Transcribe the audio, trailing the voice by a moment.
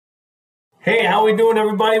Hey, how we doing,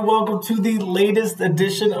 everybody? Welcome to the latest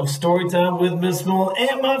edition of Storytime with Miss Smolen.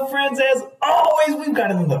 And my friends, as always, we've got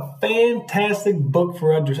another fantastic book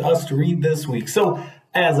for us to read this week. So,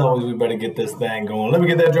 as always, we better get this thing going. Let me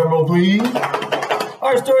get that drum roll, please.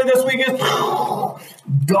 Our story this week is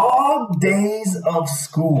Dog Days of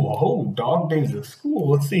School. Oh, Dog Days of School.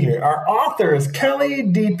 Let's see here. Our author is Kelly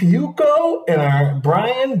DiPucchio and our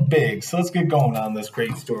Brian Biggs. So let's get going on this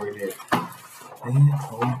great story here.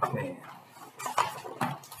 Man.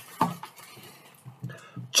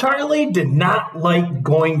 Charlie did not like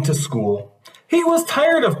going to school. He was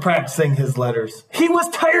tired of practicing his letters. He was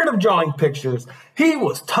tired of drawing pictures. He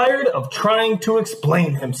was tired of trying to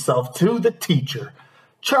explain himself to the teacher.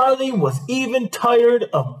 Charlie was even tired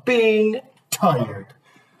of being tired.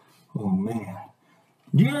 Oh, man.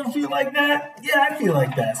 Do you ever feel like that? Yeah, I feel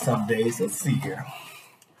like that some days. Let's see here.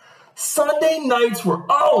 Sunday nights were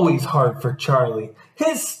always hard for Charlie.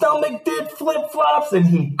 His stomach did flip-flops and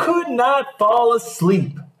he could not fall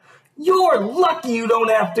asleep. "You're lucky you don't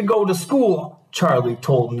have to go to school," Charlie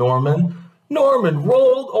told Norman. Norman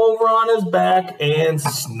rolled over on his back and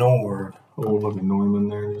snored. Oh, look at Norman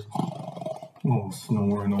there. Just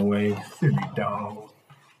snoring away. Silly dog.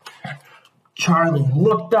 Charlie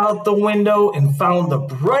looked out the window and found the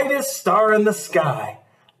brightest star in the sky.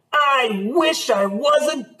 "I wish I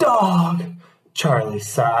was a dog," Charlie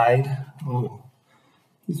sighed. Oh,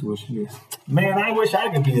 he's wishing this. Man, I wish I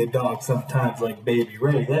could be a dog sometimes like Baby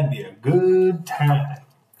Ray. That'd be a good time.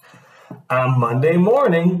 On Monday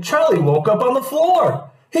morning, Charlie woke up on the floor.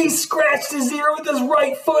 He scratched his ear with his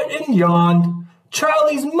right foot and yawned.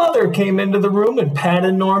 Charlie's mother came into the room and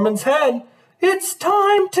patted Norman's head. "It's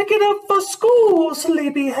time to get up for school,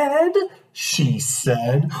 sleepyhead," she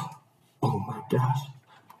said. Oh my gosh.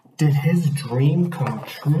 Did his dream come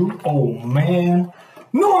true? Oh, man.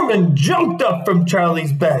 Norman jumped up from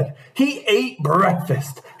Charlie's bed. He ate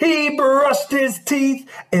breakfast. He brushed his teeth,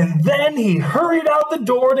 and then he hurried out the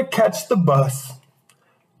door to catch the bus.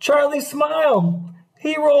 Charlie smiled.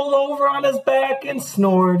 He rolled over on his back and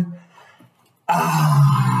snored. Ah.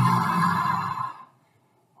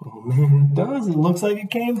 Oh, man, it does. It looks like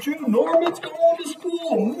it came true. Norman's going to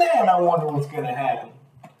school. Man, I wonder what's going to happen.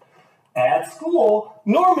 At school,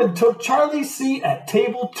 Norman took Charlie's seat at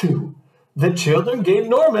table 2. The children gave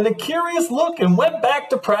Norman a curious look and went back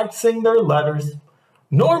to practicing their letters.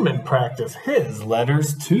 Norman practiced his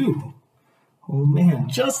letters too. Oh man,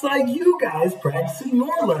 just like you guys practicing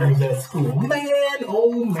your letters at school. Man,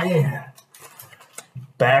 oh man.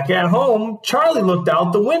 Back at home, Charlie looked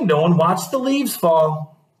out the window and watched the leaves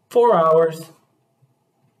fall for hours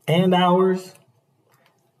and hours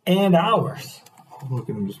and hours.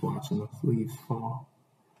 Look at him just watching the leaves fall.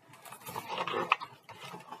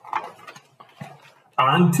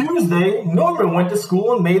 On Tuesday, Norman went to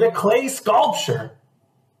school and made a clay sculpture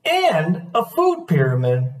and a food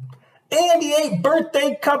pyramid. And he ate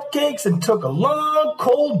birthday cupcakes and took a long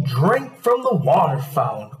cold drink from the water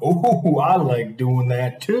fountain. Oh, I like doing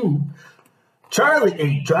that too. Charlie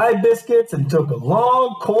ate dry biscuits and took a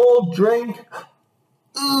long cold drink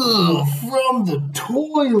from the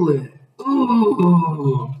toilet.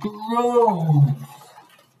 Ooh, gross.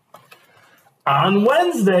 On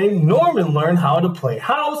Wednesday, Norman learned how to play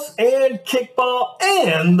house and kickball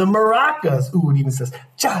and the maracas. Ooh, it even says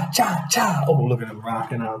cha-cha-cha. Oh, look at him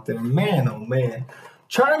rocking out there. Man, oh man.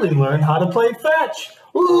 Charlie learned how to play fetch.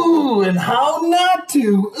 Ooh, and how not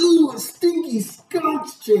to. Ooh, a stinky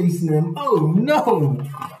skunk's chasing him. Oh, no.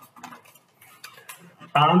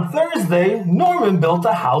 On Thursday, Norman built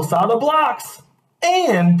a house out of blocks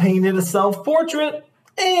and painted a self-portrait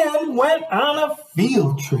and went on a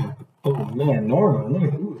field trip. Oh man, Norman, look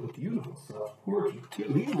at the beautiful self-portrait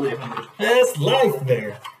too. He's living his best life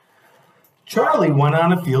there. Charlie went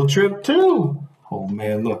on a field trip too. Oh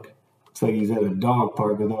man, look. Looks like he's at a dog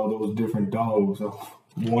park with all those different dogs. I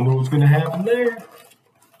wonder what's going to happen there.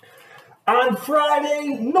 On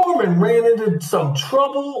Friday, Norman ran into some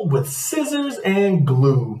trouble with scissors and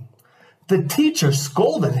glue. The teacher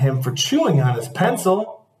scolded him for chewing on his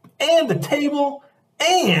pencil and the table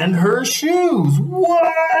and her shoes.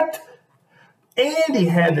 What? And he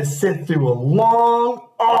had to sit through a long,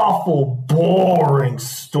 awful, boring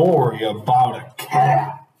story about a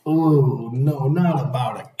cat. Ooh, no, not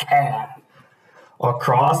about a cat.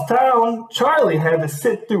 Across town, Charlie had to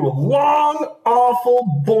sit through a long,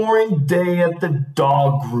 awful, boring day at the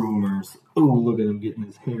dog groomers. Ooh, look at him getting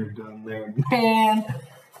his hair done there. Man.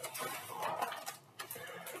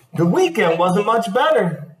 The weekend wasn't much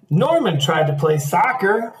better. Norman tried to play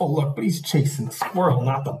soccer. Oh, look, but he's chasing the squirrel,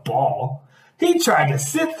 not the ball. He tried to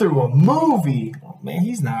sit through a movie. Oh, man,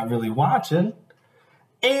 he's not really watching.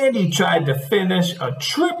 Andy tried to finish a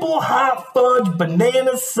triple hot fudge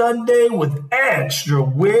banana sundae with extra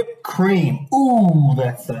whipped cream. Ooh,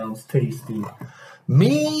 that sounds tasty.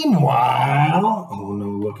 Meanwhile, oh no,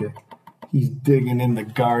 look at, he's digging in the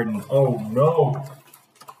garden. Oh no.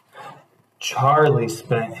 Charlie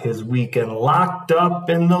spent his weekend locked up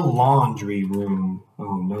in the laundry room.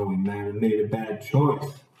 Oh no, he might have made a bad choice.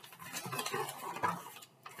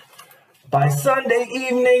 By Sunday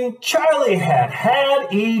evening, Charlie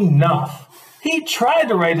had enough. He tried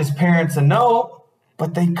to write his parents a note,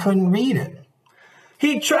 but they couldn't read it.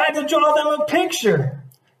 He tried to draw them a picture,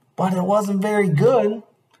 but it wasn't very good.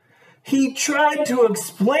 He tried to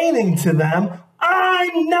explaining to them,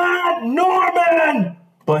 "I'm not Norman!"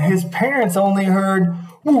 But his parents only heard,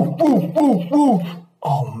 "Woo, woo, woo, woo."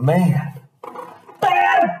 Oh man.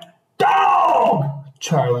 "Bad dog,"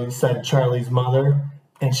 Charlie's mother.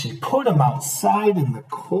 And she put him outside in the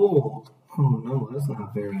cold. Oh no, that's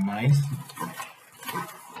not very nice.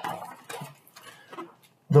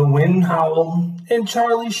 The wind howled and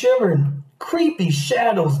Charlie shivered. Creepy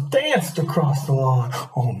shadows danced across the lawn.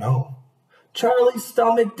 Oh no. Charlie's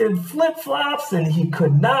stomach did flip-flops and he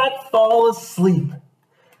could not fall asleep.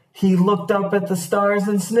 He looked up at the stars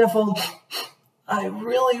and sniffled. "I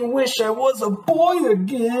really wish I was a boy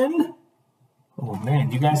again." Oh man,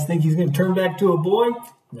 you guys think he's going to turn back to a boy?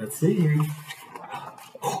 Let's see here.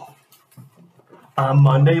 On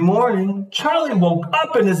Monday morning, Charlie woke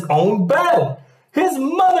up in his own bed. His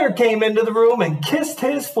mother came into the room and kissed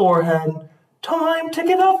his forehead. "Time to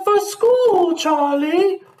get up for school,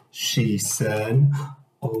 Charlie," she said.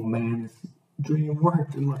 Oh man, his dream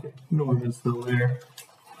worked, and look at Norman's still there.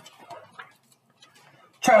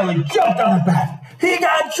 Charlie jumped out of bed. He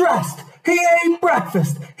got dressed. He ate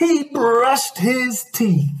breakfast. He brushed his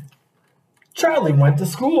teeth. Charlie went to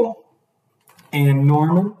school. And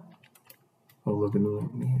Norman, oh look at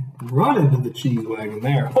Norman, run into the cheese wagon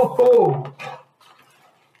there. Ho ho!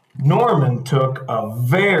 Norman took a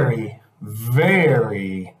very,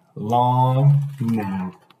 very long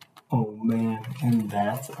nap. Oh man, and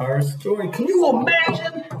that's our story. Can you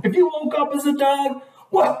imagine if you woke up as a dog?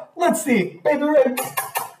 What? Let's see, baby Ray,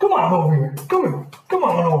 come on over here. Come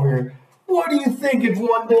on over here. What do you think if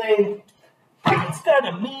one day, instead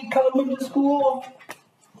of me coming to school,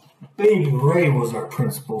 Baby Ray was our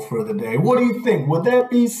principal for the day? What do you think? Would that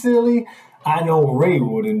be silly? I know Ray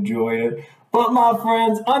would enjoy it. But my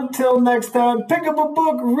friends, until next time, pick up a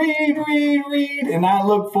book, read, and I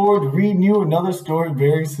look forward to reading you another story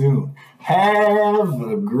very soon. Have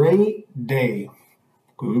a great day.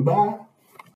 Goodbye.